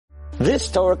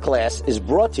This Torah class is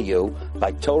brought to you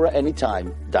by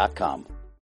TorahAnytime.com.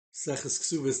 Seches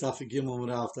Ksubis Daf Gimel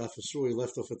Amud Aleph Daf Yeshua. We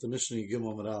left off at the Mishnah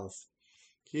Gimel Amud Aleph.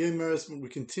 We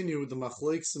continue with the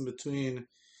machlokes between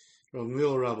Rav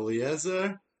Mil, Rav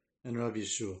Eliezer, and Rav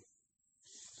Yeshua.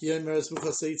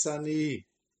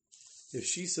 If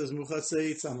she says Muchas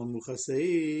Eitz, I'm a Muchas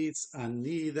Eitz,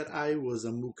 Ani, that I was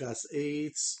a Muchas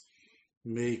Eitz,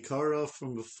 Meikara,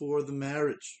 from before the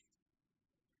marriage.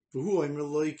 He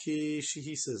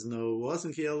says, no,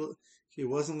 he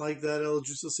wasn't like that El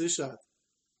Jusas Ishat.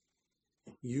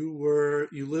 You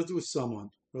lived with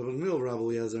someone. Rav Gamil, Rav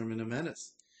Eliezer, Min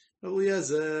Amenes. Rav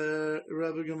Eliezer,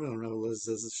 Rav Gamil, Rav Eliezer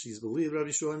says if she's believed, Rav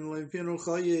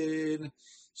Yeshua,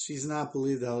 she's not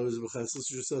believed that it was B'chasas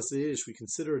Jusas Ish. We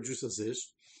consider a Jusas Ish.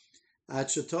 At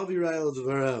Shatavi Raya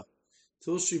L'Dvarel,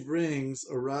 till she brings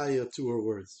a Raya to her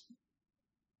words.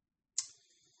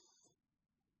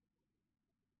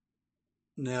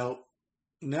 Now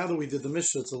that we did the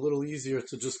Mishnah, it's a little easier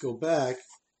to just go back,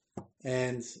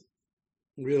 and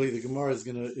really the Gemara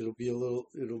it'll be a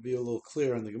little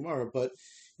clearer on the Gemara. But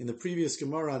in the previous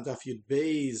Gemara on Daf Yud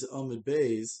Beis Amud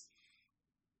Beis,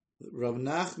 Rav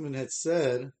Nachman had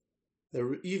said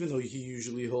that even though he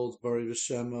usually holds Bari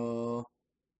B'Shema,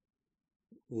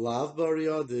 Lav Bari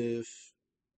Adif,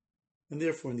 and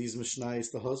therefore in these Mishnayos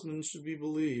the husband should be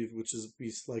believed, which is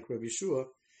like Rabbi Yeshua.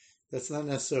 That's not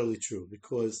necessarily true,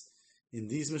 because in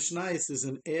these Mishnayos there's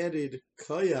an added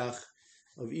koyach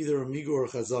of either a migu or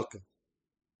chazaka.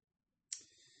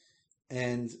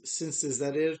 And since there's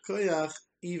that added koyach,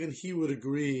 even he would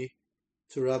agree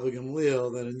to Rabbi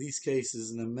Gamliel that in these cases,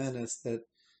 in a menace, that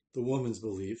the woman's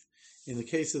belief. In the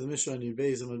case of the Mishnah on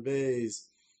Yudbeis Amud Beis,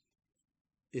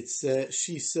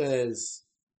 she says,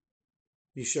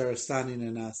 Yishar Stani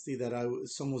Nanasti, that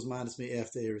someone was modest me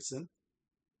after Erison.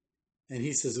 And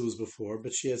he says it was before,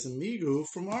 but she has a migu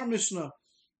from our Mishnah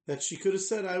that she could have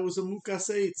said, I was a Mukas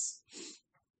Eitz.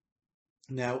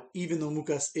 Now, even though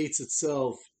Mukas Eitz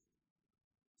itself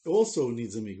also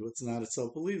needs a migu, it's not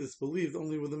itself believed, it's believed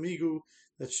only with a migu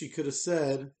that she could have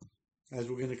said, as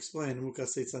we're going to explain,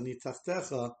 Mukas Eitz ani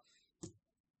tachtecha.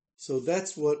 So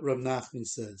that's what Rav Nachman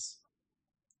says.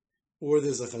 Or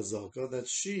there's a chazaka, that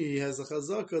she has a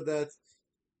chazaka that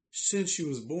since she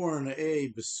was born a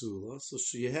Besula, so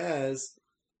she has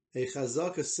a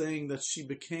chazaka saying that she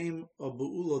became a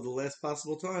Be'ula the last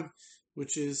possible time,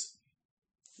 which is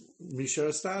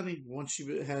Misharastani, once she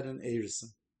had an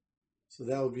Erison. So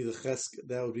that would be the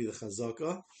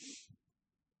chazaka.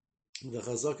 The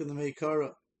chazaka and the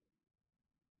Meikara.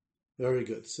 Very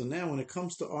good. So now when it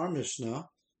comes to our Mishnah,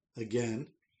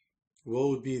 again, what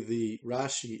would be the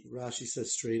Rashi? Rashi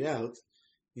says straight out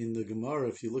in the Gemara,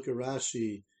 if you look at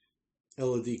Rashi,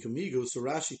 Eladi Kamigu, so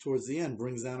Rashi towards the end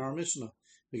brings down our Mishnah.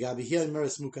 In our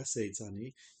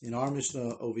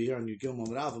Mishnah over here on Yud Gimel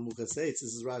Amud Aleph Mukas Eitz, this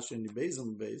is Rashi and Yudbeis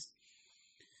Amud Beis.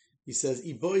 He says,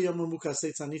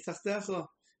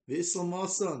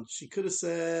 she could have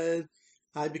said,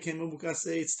 I became a Mukas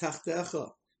Eitz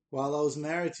tachtecha while I was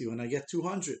married to you, and I get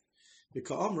 200.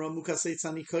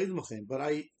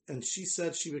 And she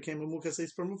said she became a Mukas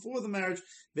Eitz from before the marriage.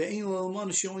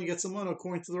 She only gets a mana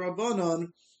according to the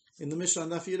Rabbanon in the Mishnah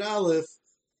Daf Yud Aleph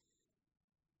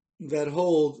that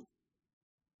hold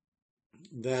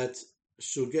that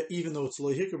she'll get, even though it's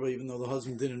lo hikra, even though the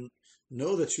husband didn't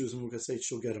know that she was a Mukas Eitz,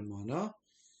 she'll get a mana.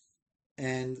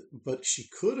 But she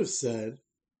could have said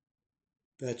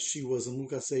that she was a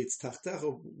Mukas Eitz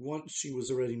tachtecha once she was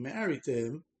already married to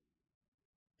him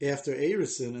after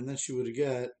Erison, and then she would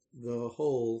get the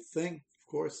whole thing. Of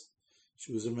course,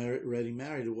 she was already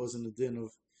married. It wasn't a din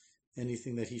of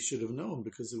anything that he should have known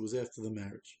because it was after the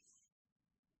marriage.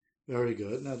 Very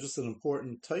good. Now, just an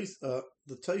important the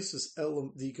Taisus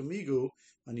El Dikamigu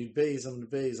on Yudbeis Amud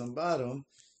Beis on bottom.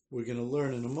 We're going to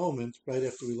learn in a moment, right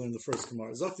after we learn the first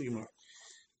Gemara. Zakti Gemara.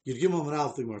 Yud Gimel Amud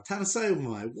Aleph Gemara.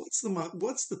 Tanasayumai.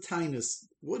 What's the tinus?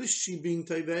 What is she being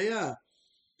taiveya?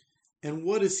 And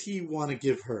what does he want to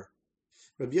give her?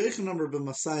 Rabbi Yochanan number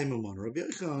b'Masai Mamon. Rabbi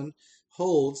Yochanan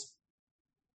holds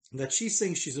that she's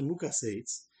saying she's a Mukas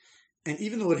Eitz, and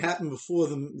even though it happened before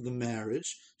the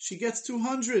marriage, she gets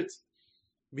 200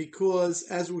 because,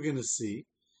 as we're going to see,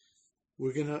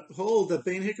 we're going to hold that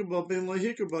Bein Hikabah, Bein Lo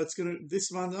Hikabah, it's going to, this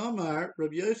Van Amar,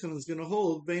 Rabbi Yochanan is going to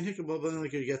hold Bein Hikabah, Bein Lo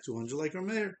Hikabah, get 200 like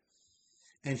Rameir.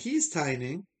 And he's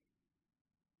tining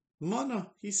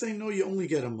mana. He's saying, no, you only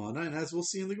get a mana. And as we'll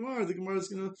see in the Gemara is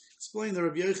going to explain that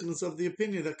Rabbi Yochanan is of the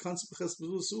opinion that Kanspachas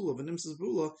B'Zula Sula, V'Nimsas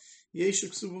Bula,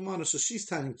 Yeshuk Suba mana. So she's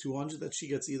tining 200, that she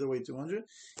gets either way 200.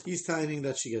 He's tining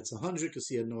that she gets 100 because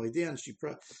he had no idea. And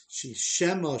she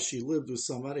Shema, she lived with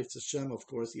somebody. It's a Shema, of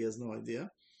course, he has no idea.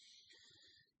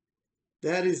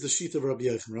 That is the sheet of Rabbi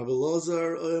Yochanan.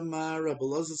 Rabbi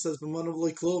Lazar says, "B'manav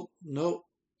loiklom." No,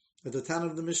 at the time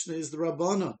of the Mishnah is the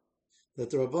Rabbanan. That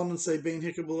the Rabbanan say, "Bein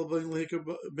hikar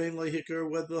bein lehikar,"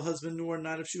 whether the husband knew or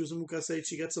not. If she was a mukaseit,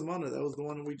 she gets a mana. That was the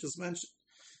one we just mentioned.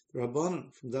 The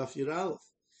Rabbanan from Daf Yud Aleph.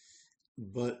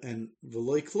 But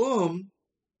v'loy klum.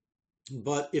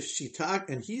 But if she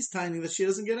and he's tiny that she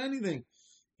doesn't get anything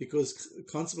because you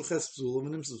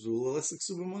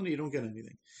don't get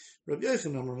anything. Rabbi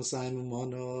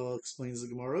Yochanan explains the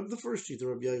Gemara. The first sheet,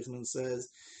 Rabbi Yochanan says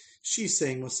she's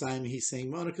saying Masayim, he's saying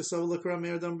Mana.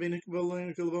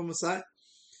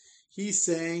 He's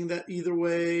saying that either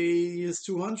way is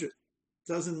 200.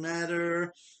 Doesn't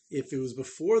matter if it was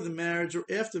before the marriage or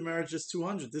after marriage. It's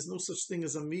 200. There's no such thing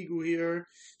as a migu here.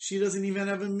 She doesn't even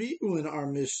have a migu in our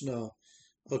Mishnah,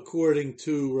 according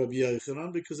to Rabbi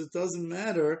Yochanan, because it doesn't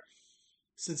matter,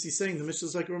 since he's saying the Mishnah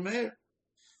is like Rameir.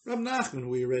 Rab Nachman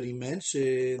we already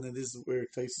mentioned, and this is where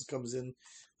Taisus comes in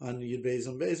on Yud Beis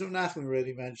on Beis. Rab Nachman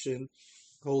already mentioned,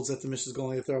 holds that the Mishnah is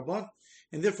going at the Rabban,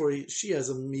 and therefore she has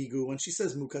a migu. When she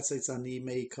says Mukatzei Tzani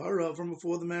Meikara from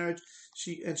before the marriage,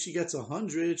 she gets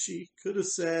 100. She could have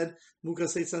said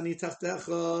Mukatzei Tzani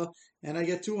Tachtecha, and I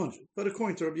get 200. But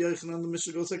according to Rabbi Yochanan, the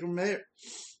Mishnah goes like Rameir.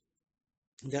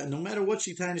 That no matter what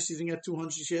she tiny, she's going to get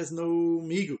 200. She has no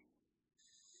migu.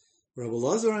 Rabbi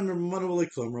Lazar and Rabbi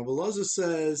Klum. Rabbi Lazar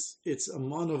says it's a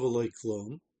mana v'loy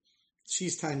klum.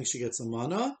 She's tiny, she gets a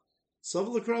mana.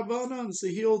 Savlik Rabbanan. So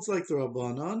he holds like the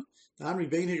Rabbanan. The Amri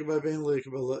bein hikar by bein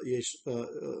yesh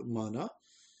mana,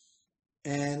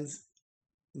 and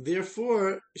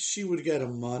therefore she would get a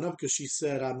mana because she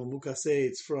said I'm a mukasei.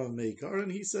 It's from Meikar,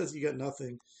 and he says you get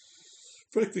nothing.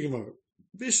 Correct the Gemara.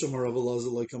 Bisham Rabbi Lazar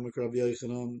like Rabbi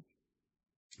Yochanan,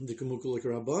 the Kamukul like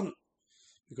Rabbanan,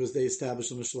 because they established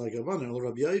the Mishnah like Rabbanan.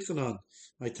 Rabbi Yochanan,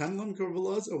 my time learning Rabbi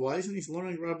Lazar. Why isn't he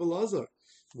learning Rabbi Lazar?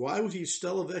 Why would he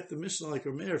shtelevek the Mishnah like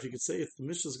Rameir if he could say if the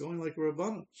Mishnah is going like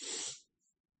Rabbanan?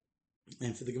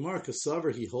 And for the Gemara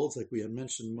Kasavar, he holds like we had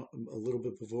mentioned a little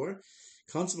bit before.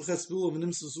 You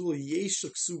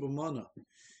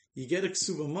get a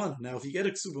ksuba mana. Now, if you get a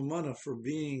ksuba mana for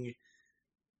being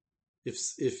if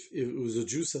it was a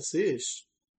Jew sasish,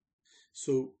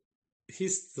 so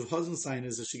the husband's sign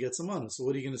is that she gets a mana. So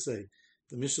what are you going to say?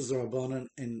 The Mishnah's are Rabbanan,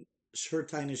 and her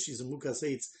time is she's a mukas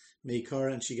hates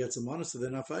meikar, and she gets a mana, so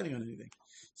they're not fighting on anything.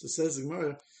 So it says the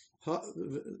Gemara,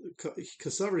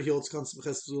 Kasavar, he holds concept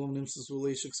chesulam nimsus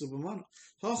uleishik subamana.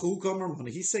 Hachu kamar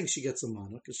mana. He's saying she gets a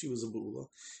mana because she was a buula.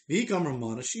 He kamar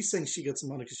mana. She's saying she gets a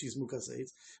mana because she's mukas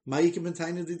hates. Ma'ika ben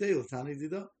tiny didei latani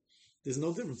dida. There's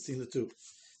no difference between the two.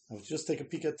 Now, just take a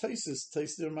peek at Taisus.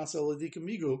 Taisus der Masal Adika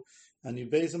Migu, and you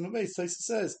base on the base. Taisus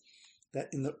says that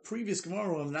in the previous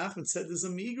Gemara, when Nachman said there's a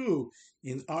migu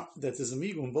that there's a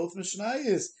migu in both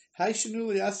Mishnayos. Hai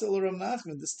shenuli asel Ram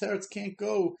Nachman. This teretz can't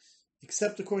go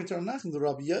except according to Ram Nachman, the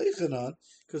Rabbi Yochanan,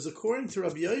 because according to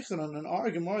Rabbi Yochanan, in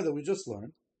our Gemara that we just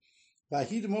learned, by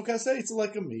Hid Mukaseitz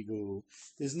like a migu.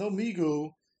 There's no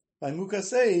migu by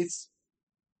Mukaseitz.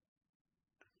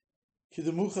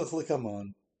 Kidemuchach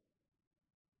lekaman.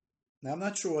 Now, I'm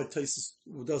not sure why Taisus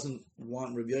doesn't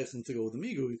want Rabbi Yochanan to go with the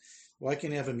migu. Why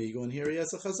can't he have a migu? And here he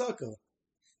has a chazaka.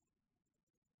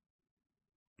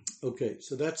 Okay,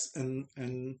 so that's and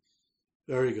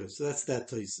very good. So that's that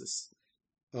Taisus.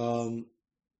 Zok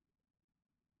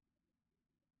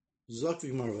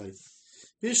v'gmarvayt.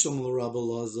 Bishlam l'Rabbi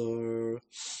Lazar.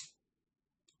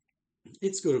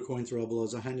 It's good according to Rabbi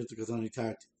Lazar. Hanyu to Kazani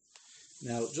Tarti.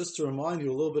 Now, just to remind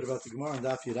you a little bit about the Gemara and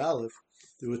Daf Yud Aleph,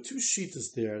 there were two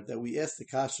shitas there that we asked the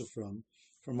kasha from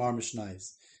our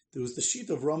Mishnayos. There was the sheet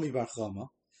of Rami Bar Chama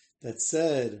that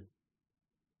said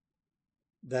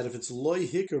that if it's loy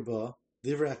hikerba,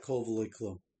 divrei hakol v'loy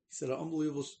klum. He said,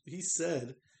 unbelievable. He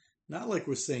said, not like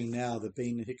we're saying now that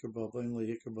bein hikerba, bein loy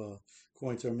hikerba,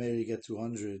 according to our mayor you get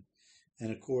 200,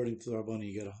 and according to the Rabbani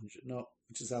you get 100. No,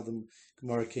 which is how the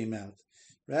Gemara came out.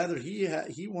 Rather,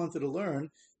 he wanted to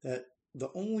learn that the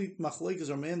only machlekes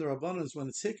are man the Rabbanan is when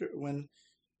it's hiker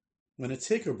it's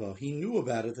hikerba. He knew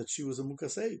about it that she was a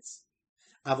mukaseitz.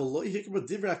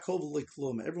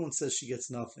 Everyone says she gets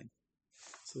nothing.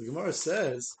 So the Gemara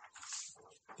says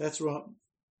that's wrong.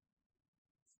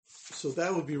 So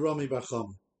that would be Rami Bar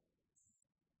Chama.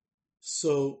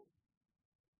 So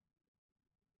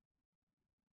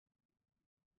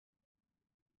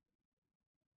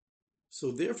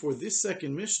therefore this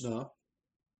second Mishnah.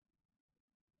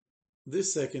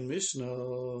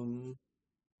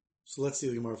 So let's see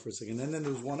the Gemara for a second. And then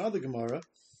there was one other Gemara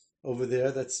over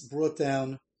there that's brought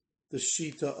down the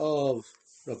Shita of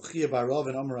Rab Chia Bar Rav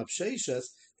and Amar Rab Sheishes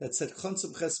that said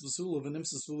Chansab Ches B'Sulav and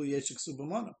Nimsa Sula Yeshik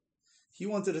Subamana. He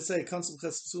wanted to say Kansum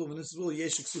Ches Psul and this is really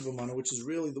Yeshik Subamana, which is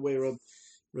really the way Rabbi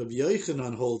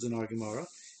Yochanan holds in our Gemara.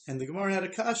 And the Gemara had a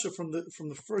kasha from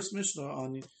the first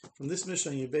Mishnah from this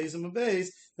Mishnah in Yebezim Abayz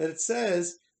that it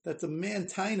says that the man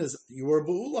tainas, you were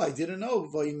Ba'ula, I didn't know,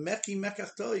 Vayimechi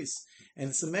Mekach Tois, and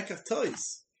it's a Mekach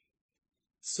Tois.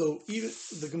 So even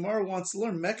the Gemara wants to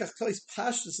learn Mekach Tois,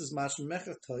 Pashtus is Mash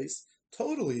Mekach Tois,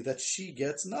 totally, that she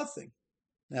gets nothing.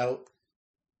 Now,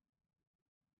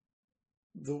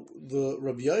 the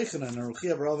Rabbi Yochanan and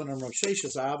Ruchia Baravan and Rav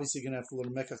Sheshes are obviously going to have to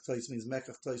learn Mekach Tois means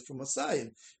Mekach Tois from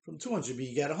Masayim. From 200, but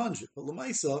you get 100. But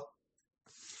Lamaisa,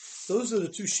 those are the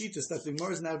two shitas that the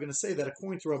Gemara is now going to say that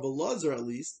according to Rabbi Lazar at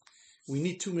least, we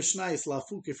need two Mishnayos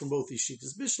Lafuke from both these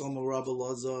shitas. Bishlam or Rabbi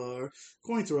Lazar,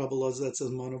 according to Rabbi Lazar that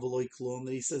says Mana V'loi Klum,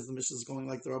 that he says the Mishnah is going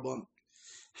like the Rabban.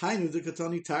 Hainu de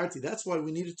Katani Tarti. That's why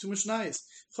we needed two Mishnayos.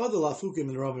 Chada Lafuke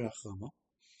min Rabbi Achama.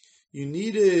 You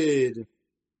needed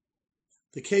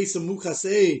the case of Mukas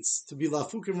Eitz to be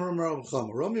Lafukim Rami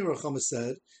Rachama. Rami Rachama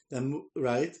said that,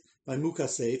 right, by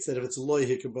Mukas Eitz, that if it's Loi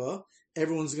Hikaba,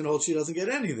 everyone's going to hold she doesn't get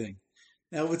anything.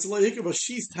 Now, if it's Loi Hikaba,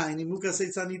 she's tiny, Mukas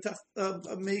Eitz Anita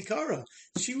Meikara.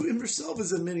 She herself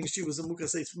is admitting she was a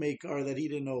Mukas Eitz Meikara, that he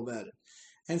didn't know about it.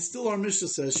 And still our Mishnah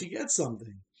says she gets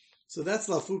something. So that's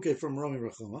Lafuke from Rami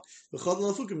Rachama.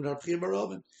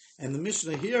 And the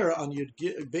Mishnah here on Yud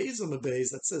Beizam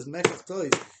Beis that says Mekach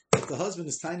Tois, that the husband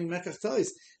is tiny Mekach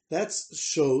Tois, that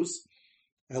shows,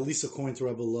 at least according to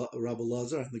Rabbi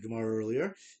Lazar and the Gemara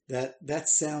earlier, that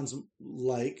sounds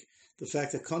like the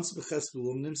fact that Kons B'ches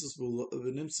V'nimsus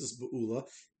B'ula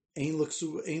Ein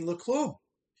L'Klom.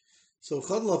 So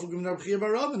Chad Lafukim Rabbi Chia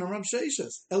Bar Rabban and Rav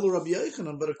Sheshes Elu Rabbi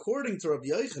Yochanan, but according to Rabbi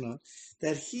Yochanan,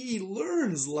 that he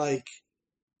learns like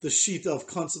the shita of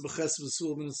Kons B'ches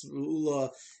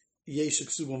V'ula Yeshik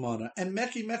Subamana, and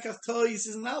Mekach Tois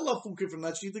is not Lafukim from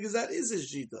that shita because that is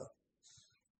his shita,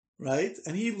 right?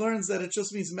 And he learns that it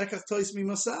just means Mekach Tois mi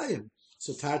Masayim.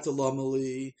 So Tarta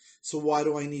Lamali. So why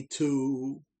do I need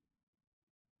two?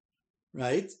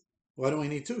 Right? Why do I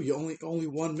need two? You only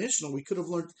one Mishnah. We could have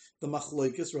learned the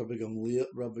Machlokes, Rabbi Gamliel,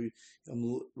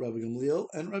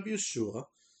 and Rabbi Yeshua.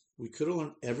 We could have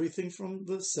learned everything from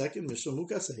the second Mishnah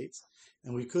Mukas Eitz,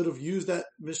 and we could have used that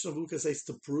Mishnah Mukas Eitz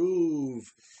to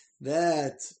prove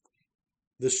that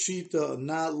the shita,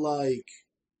 not like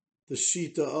the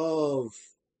shita of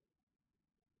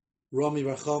Rami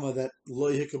Rachama, that Lo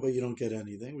Hikaba, you don't get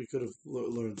anything. We could have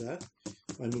learned that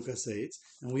by Mukas Eitz,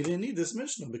 and we didn't need this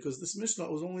Mishnah because this Mishnah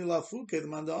was only Lafuke, the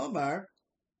Manda Amar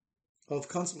of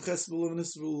Kans B'ches V'lo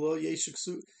Yeshik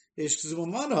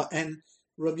Zubamana, and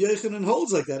Rabbi Yochanan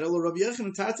holds like that. Elo Rabbi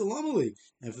Yochanan Tata Lamali,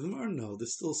 and for the Gemara, no,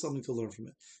 there's still something to learn from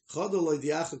it. Chadolay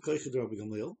Diacha Koichid Rabbi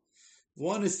Gamliel.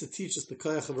 One is to teach us the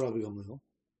Koyach of Rabbi Gamliel.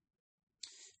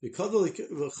 Chadolay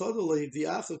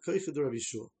Diacha Koichid Rabbi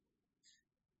Yeshua.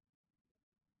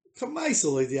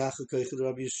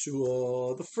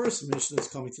 The first mission is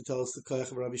coming to tell us the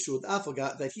Koyach of Rabbi Yeshua.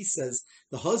 That he says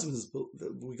the husband's,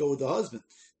 we go with the husband.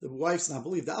 The wife's not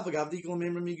believed.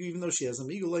 Even though she has a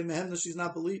migu, she's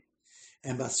not believed.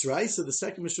 And Basraisa, the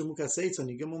second mission of Mukas Eitz,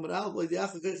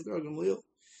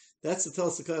 that's to tell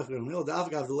us the Koyach of Rabbi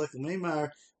Gamliel.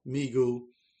 Migu,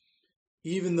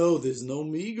 even though there's no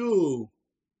migu,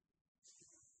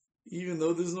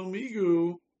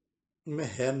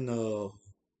 mehemno,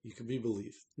 you can be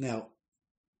believed. Now,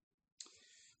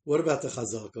 what about the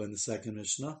Chazaka in the second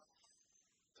Mishnah?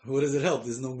 What does it help?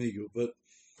 There's no migu, but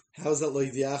how is that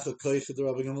like the Acha Koychid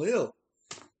Rabbi Gamliel?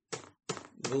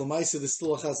 The Lamaisa, there's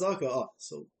still a Chazaka.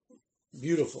 So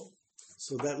beautiful.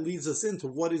 So that leads us into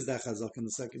what is that Chazaka in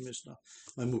the second Mishnah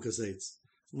by Mukas Eitz.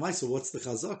 Lamaisa, what's the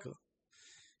Chazaka?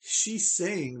 She's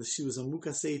saying that she was a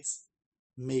Mukas Eitz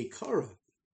Meikara.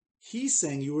 He's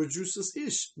saying you were Drusus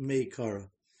Ish Meikara.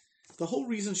 The whole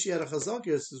reason she had a chazaka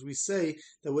is we say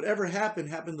that whatever happened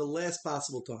the last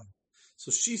possible time.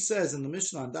 So she says in the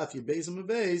Mishnah on Daf Yebezim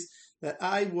Abayz that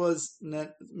I was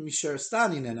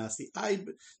misharstani nenasi.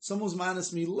 Someone's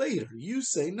minus me later. You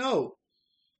say no.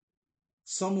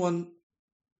 Someone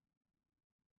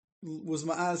was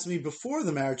minus me before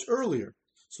the marriage earlier.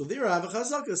 So there I have a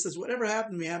chazaka that says whatever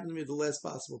happened to me at the last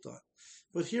possible time.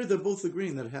 But here they're both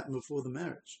agreeing that it happened before the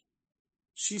marriage.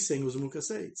 She's saying it was a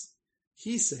Mukas Eitz.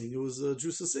 He's saying it was a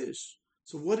Drusus Ish.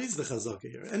 So what is the Chazaka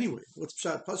here? Anyway, what's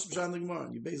Pshat? Pasha Pshat in the Gemara,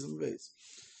 you base on the base.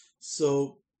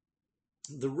 So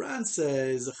the Ran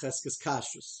says a Cheskes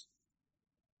Kashrus.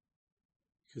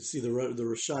 You can see the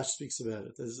Rashash speaks about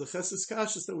it. There's a Cheskes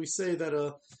Kashrus that we say that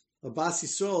a Bas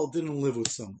Yisrael didn't live with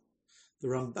someone. The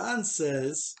Ramban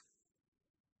says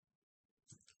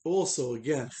also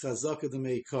again Chazaka de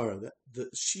Meikara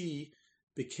that she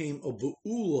became a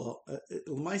bu'ula.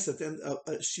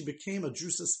 She became a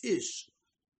drusas ish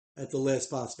at the last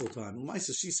possible time.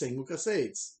 L'maisa, she's saying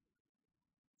mukaseitz.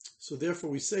 So therefore,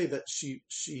 we say that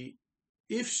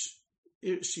if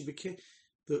she became,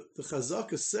 the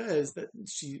chazaka says that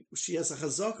she has a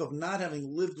chazaka of not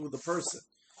having lived with a person.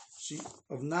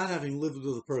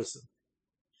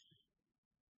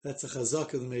 That's a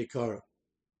chazaka of the Meikara.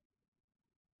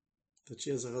 That she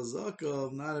has a chazaka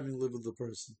of not having lived with the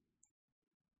person.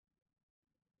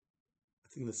 I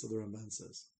think that's what the Ramban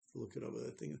says. Look it up.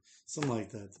 I think something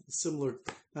like that. Similar,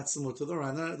 not similar to the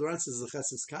Ramban. The Ramban says the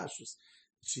Chesed Kashrus.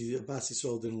 Bas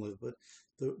Yisrael didn't live, but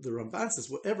the Ramban says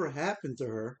whatever happened to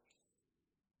her,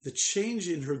 the change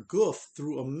in her guf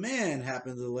through a man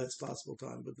happened at the last possible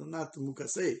time, but not the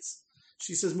mukaseitz.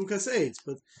 She says mukaseitz,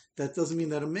 but that doesn't mean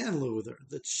that a man lived with her.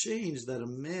 The change that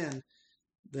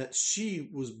she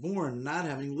was born not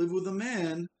having lived with a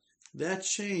man, that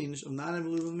change of not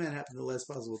having lived with a man happened at the last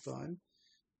possible time.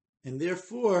 And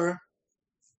therefore,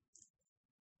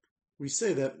 we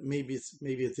say that maybe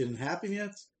it didn't happen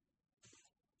yet.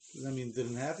 Does that mean it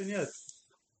didn't happen yet?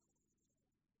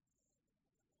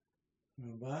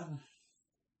 Let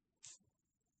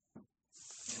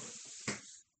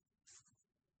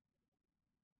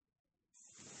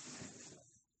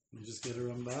me just get a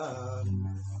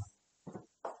Ramban.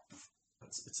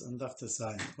 It's on Daf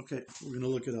Tesayim. Okay, we're going to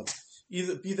look it up.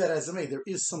 Either be that as it may, there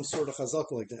is some sort of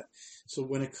chazak like that. So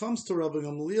when it comes to Rabbi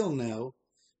Gamliel now,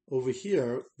 over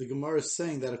here, the Gemara is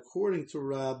saying that according to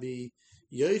Rabbi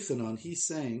Yochanan, he's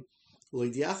saying,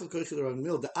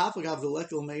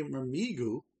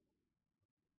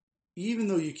 even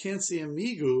though you can't say a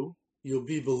migu, you'll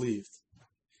be believed.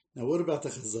 Now, what about the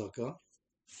chazaka?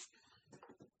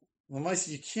 Well,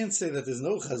 you can't say that there's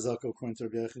no chazaka according to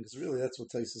Rabbi Yochanan, because really that's what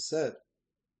Taisa said.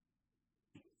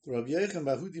 Rabbi Yochanan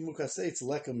bahudi mukaseitz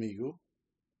leka migu.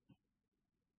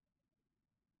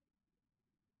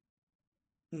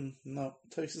 No,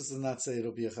 Taisa does not say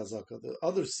it'll be a chazaka. The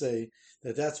others say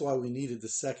that that's why we needed the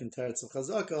second teretz of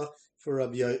chazaka for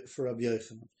Rabbi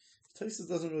Yochanan. Taisa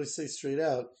doesn't really say straight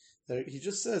out. He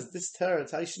just says this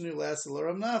teretz Haishinu last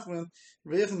Rav Nachman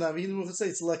Rabbi Yochanan bahudi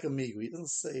mukaseitz leka migu. He doesn't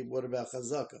say what about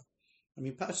chazaka. I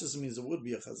mean, Pashas means it would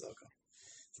be a chazaka.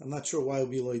 So I'm not sure why it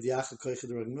would be like diacha koichet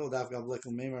ragmil dafgav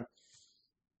lekel meimer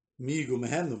migu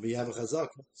mehendu, but you have a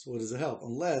chazaka. So what does it help?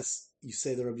 Unless you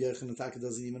say the Rabbi Yochanan Taka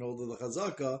doesn't even hold the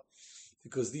chazaka,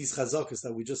 because these chazakas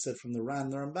that we just said from the Ran,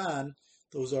 the Ramban,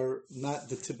 those are not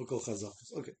the typical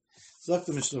chazakas. Okay. Zok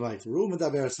the Mishnah Vayter. Ru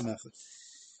medaber samechad.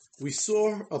 We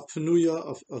saw a penuya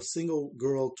of a single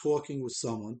girl talking with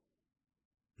someone.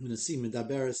 I'm going to see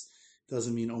medaberes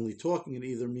doesn't mean only talking. It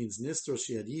either means nistra,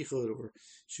 she had yichud, or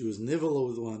she was nivala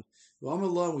with one.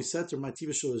 We said to her,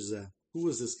 who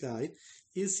was this guy?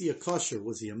 Is he a kosher?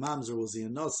 Was he a mamzer? Was he a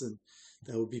nasan?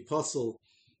 That would be puzzle,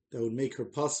 that would make her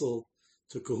puzzle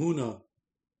to kahuna,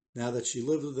 now that she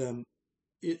lived with them.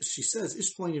 She says,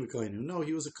 Ish plani v'koyenu. No,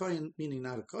 he was a kohen, meaning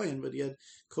not a kohen, but he had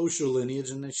kosher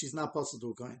lineage, and then she's not puzzled to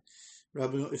a kohen.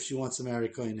 If she wants to marry a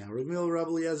kohen now. Rabbi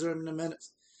Eliezer and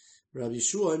Nemenes. Rabbi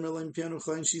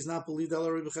Yeshua, she's not believed.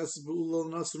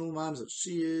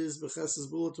 She is b'chesed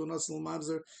bula to a nasan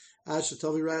mamzer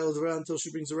until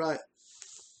she brings a riot.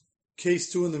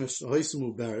 Case 2 in the Mishnah. If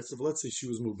let's say she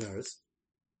was mubaris,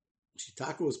 she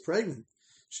taka was pregnant.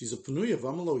 She's a penuya.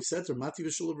 V'amalo, he said to her, Mati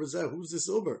v'shula b'rzeh. Who's this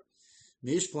uber?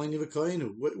 Meish plani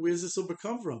v'koyenu. Where's this uber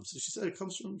come from? So she said it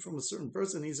comes from a certain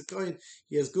person. He's a kohen.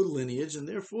 He has good lineage, and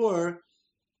therefore.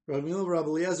 Rabbi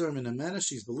Eliezer in Amena,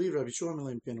 she's believed. Rabbi Shua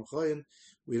Milim Penuchayin,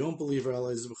 we don't believe her.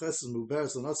 Allah is b'chesed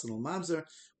mubaris l'nasan mamzer.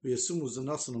 We assume it was a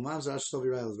nasan mamzer. Ashtavi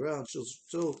rayel around till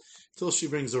she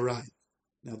brings a raya.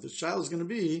 Now the child is going to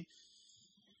be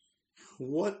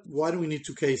what? Why do we need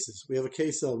two cases? We have a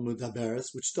case of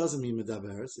mudaberes, which doesn't mean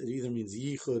mudaberes. It either means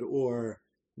yichud or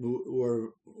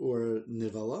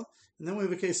nivala, and then we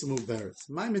have a case of mudaberes.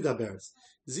 My mudaberes.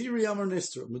 Ziri Amar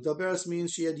Nistra. Mudaberes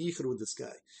means she had yichud with this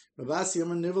guy. Rabasi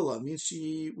Amar Nivala means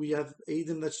we have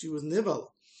Aiden that she was Nivala.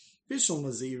 Bishul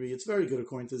Maziri, it's very good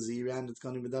according to Ziri, and it's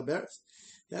going to be Mudaberes.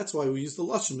 That's why we use the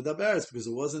Lashon Mudaberes, because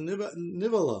it wasn't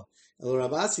Nivala. El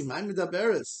Rabasi, my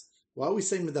Mudaberes. Why are we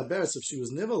saying Mudaberes if she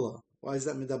was Nivala? Why is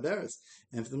that Mudaberes?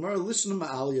 And if the Mara Lishon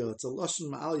Ma'alya, it's a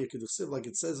Lashon Ma'alya, like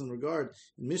it says in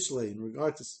Mishlei, in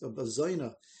regard to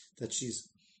Zaina, that she's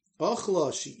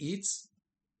Achla, she eats,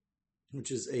 which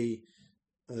is it's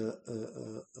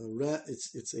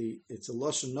a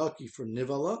lashon naki for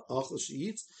nivala. Achla, she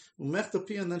eats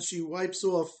umechtapi, and then she wipes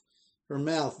off her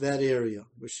mouth, that area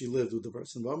where she lived with the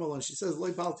person. And she says,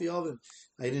 "Loi palti oven,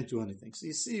 I didn't do anything." So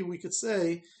you see, we could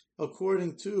say,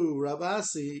 according to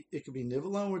Rabasi, it could be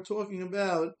nivala. We're talking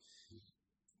about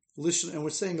And we're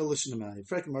saying a lishon amali.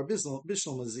 Frekim our bishlam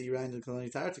ziri and the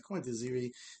kalani to coin to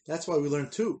ziri. That's why we learn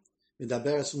two.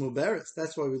 Medaberes and muberes.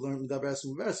 That's why we learn medaberes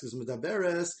and muberes, because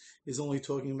medaberes is only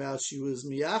talking about she was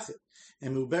miyachid,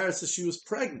 and muberes is she was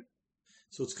pregnant.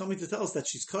 So it's coming to tell us that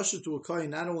she's kosher to a kohen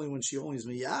not only when she only is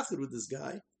miyachid with this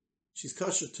guy, she's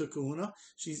kosher to kahuna.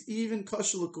 She's even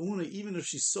kosher to kahuna, even if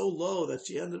she's so low that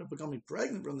she ended up becoming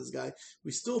pregnant from this guy.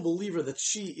 We still believe her that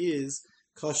she is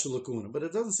kosher to kahuna. But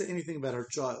it doesn't say anything about her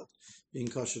child being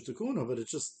kosher to kahuna. But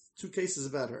it's just two cases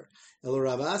about her. El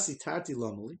Ravasi tarti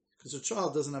lamali, because her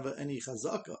child doesn't have any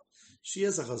chazaka. She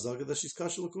has a chazaka that she's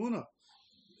kosher to kahuna.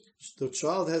 The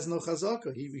child has no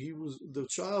chazaka. He was the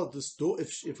child.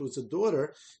 If it was a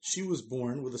daughter, she was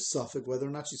born with a suffix, whether or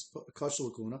not she's kosher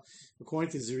lakuna. According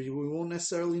to Ziri, we won't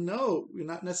necessarily know. We're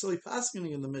not necessarily passing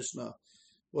in the Mishnah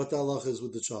what the halacha is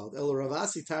with the child. El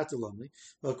Ravasi tartulamli.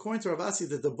 But according to Ravasi,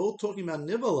 that they're both talking about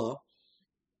nivala,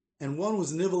 and one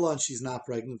was nivala and she's not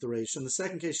pregnant. The Reish, in the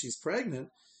second case, she's pregnant.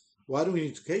 Why do we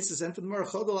need two cases? In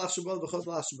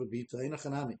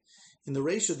the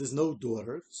Reisha, there's no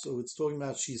daughter, so it's talking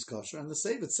about she's kosher. And the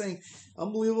Seif, it's saying,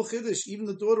 unbelievable chiddush, even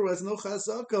the daughter who has no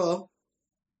chazaka,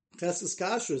 chesed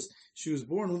kashrus, she was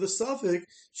born with a suffix,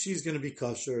 she's going to be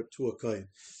kosher to a kohen.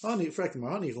 That's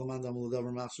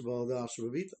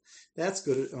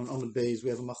good on the base. We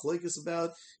have a machlokes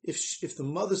about if the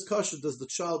mother's kosher, does the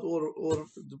child order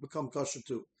to become kosher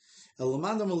too? But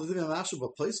according to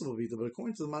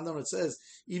the Mandam, it says,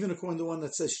 even according to the one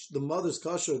that says the mother's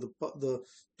kosher, the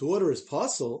daughter is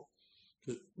puzzle.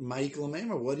 What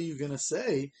are you going to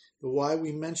say? Why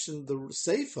we mentioned the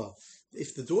seifa?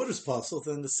 If the daughter's puzzle,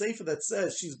 then the seifa that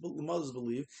says the mother's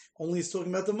believed only is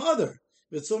talking about the mother.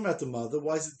 If it's talking about the mother,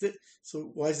 why is it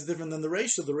different than the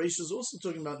Reisha? The Reisha is also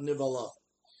talking about nivala,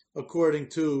 according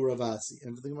to Ravasi.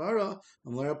 And for the Gemara,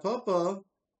 Amar Papa.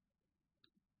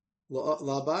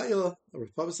 La Baya, or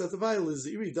Papa said the Baya is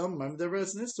iri dam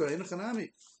ma'amderes nistra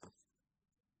enochanami.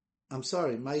 I'm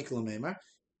sorry, Ma'ikla Meimar.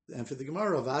 And for the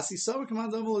Gemara, Ravasi saw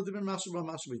command don't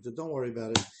worry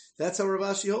about it. That's how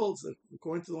Ravashi holds,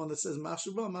 according to the one that says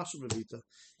Mashuba, Mashubavita,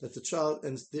 that the child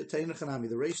and the Tainachanami,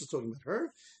 the Reish is talking about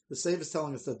her. The Seif is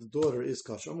telling us that the daughter is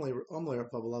kosher. According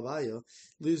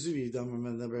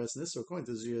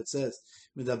to Zia, it says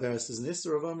Midaberes is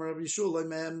Nisra of Rabbi Shua,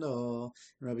 no.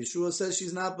 Rabbi Shua says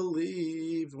she's not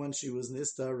believed when she was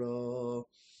Nistara.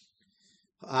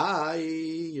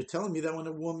 You're telling me that when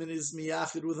a woman is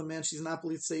miyachid with a man, she's not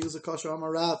believed to say he was a kosher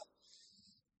Amarav.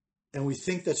 And we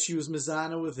think that she was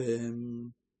mizana with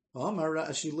him.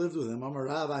 She lived with him.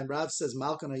 Amarav, Rav says,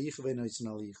 Malkan ayicha ve'noitzin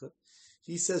alicha.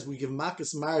 He says we give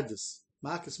makas mardus,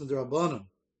 makas midrabanan.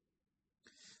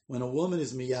 When a woman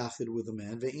is miyachid with a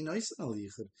man, ve'inoitzin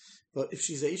alicha. But if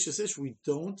she's a ish, we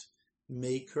don't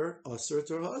make her usher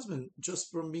to her husband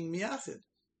just from being miyachid.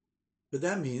 But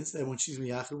that means that when she's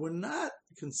miyachid, we're not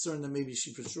concerned that maybe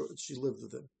she lived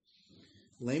with him.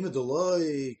 Lema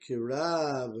Doloi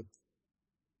Kirav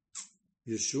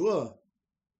Yeshua.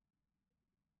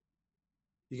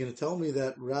 You're going to tell me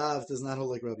that Rav does not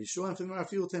hold like Rabbi Yeshua? And for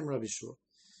you will tell Rabbi Yeshua.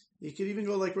 You could even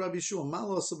go like Rabbi Yeshua.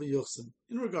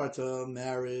 In regard to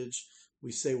marriage,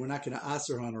 we say we're not going to ask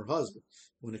her on her husband.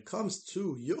 When it comes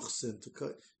to Yuchsin,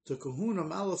 to Kahuna,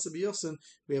 Malos Yuchsin,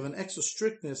 we have an extra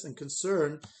strictness and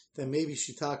concern that maybe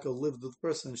Shitaka lived with the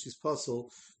person and she's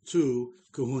puzzled to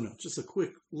Kahuna. Just a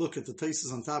quick look at the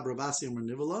Taisus on top, Ravasi and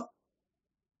Nivala.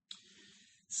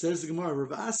 Says the Gemara,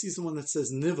 Ravasi is the one that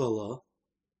says Nivala,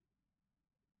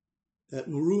 that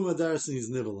Muru Madarasini is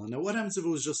Nivala. Now what happens if it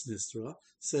was just Nistra?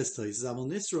 Says Taisus, Aval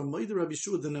Nistra, Maida Rabbi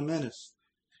Shua the Namenes.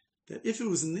 That if it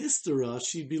was Nistara,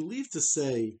 she'd be believed to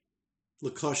say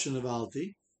Lakasha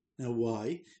Navalti. Now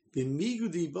why? She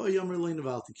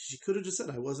could have just said,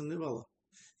 I wasn't Nivala.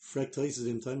 Frek Taisus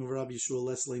in time of Rabbi Yeshua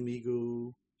Leslie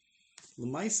Migu.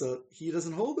 Lamaisa, he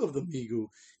doesn't hold of the Migu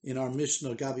in our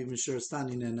Mishnah, Gabi Mishur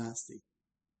Stani Nenasti.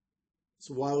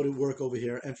 So why would it work over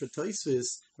here? And for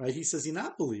Taisus, right, he says he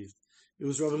not believed. It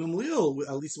was Rabbi Gamliel,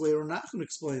 at least the way we're not going to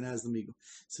explain as the Migu.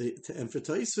 So, and for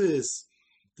Taisus,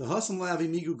 the Hasam Lavi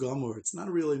Migu Gomor, it's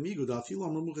not really Migu, the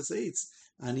Afilam Ramuchas Eitz,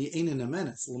 and he ain't in a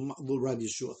menace, Rabbi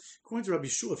Yeshua. According to Rabbi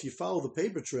Yeshua, if you follow the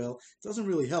paper trail, it doesn't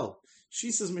really help.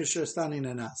 She says Mishur Stani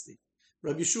Nenasti.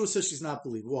 Rabbi Yeshua says she's not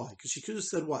believed. Why? Because she could have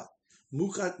said what?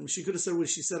 She could have said what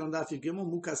she said on Daf Gimel,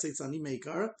 Mukas Eitzani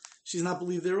Meikara. She's not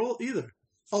believed there all either.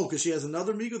 Oh, because she has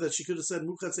another migu that she could have said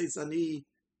Mukas Eitzani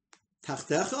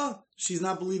Tachtecha. She's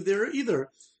not believed there either.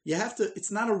 You have to.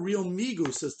 It's not a real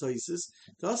migu, says Taisus.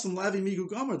 Tasum Lavi Migu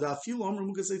Gomer Da Afilu Amr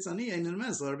Mukas Eitzani Ein in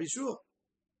Mez Rabbi Yeshua.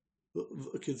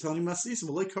 Kitani Masisim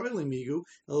like Karli Migu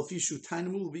Elfishu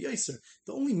Tainamu B'Yaser.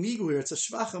 The only migu here, it's a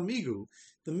shvacha migu.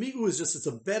 The migu is just, it's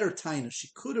a better taina. She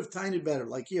could have tained better.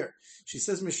 Like here, she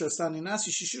says Mishastani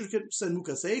Nasi, she should have said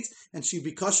Mukas Eitz, and she'd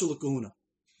be Kasha Lakuna.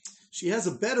 She has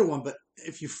a better one, but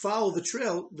if you follow the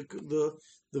trail, the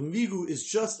migu is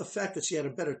just the fact that she had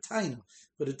a better taina,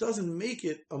 but it doesn't make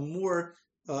it a more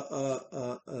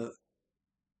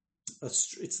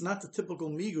it's not the typical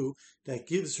migu that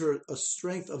gives her a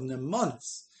strength of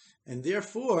nemanis, and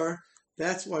therefore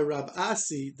that's why Rab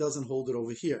Asi doesn't hold it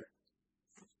over here.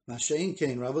 Mashain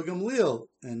Kain, Rabbi Gamliel,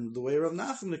 and the way Rav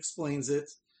Nachman explains it,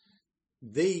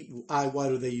 why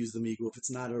do they use the migu if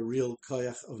it's not a real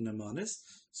koyach of nemanis?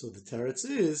 So the teretz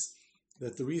is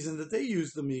that the reason that they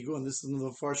use the migu, and this is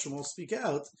the Farshim will speak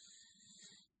out,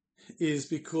 is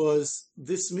because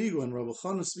this migu, and Rabbi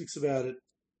Chana speaks about it,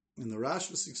 and the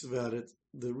Rashba speaks about it,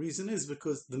 the reason is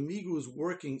because the migu is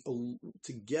working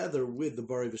together with the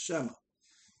Bari V'Shema.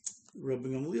 Rabbi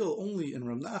Gamliel only, and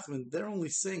Rav Nachman, they're only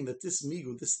saying that this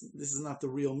migu, this is not the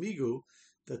real migu,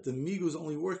 that the migu is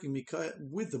only working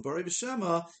with the Bari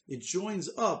V'Shema, it joins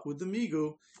up with the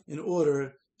migu in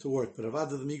order to work. But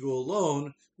Avada, the migu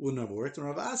alone, wouldn't have worked. And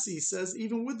Rav Asi says,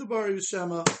 even with the Bari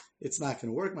V'Shema, it's not going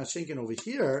to work. Mashenkin over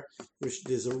here, which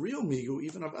there's a real migu,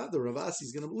 even Avada, Rav Asi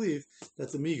is going to believe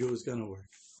that the migu is going to work.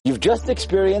 You've just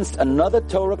experienced another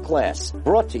Torah class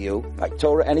brought to you by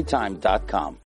TorahAnytime.com.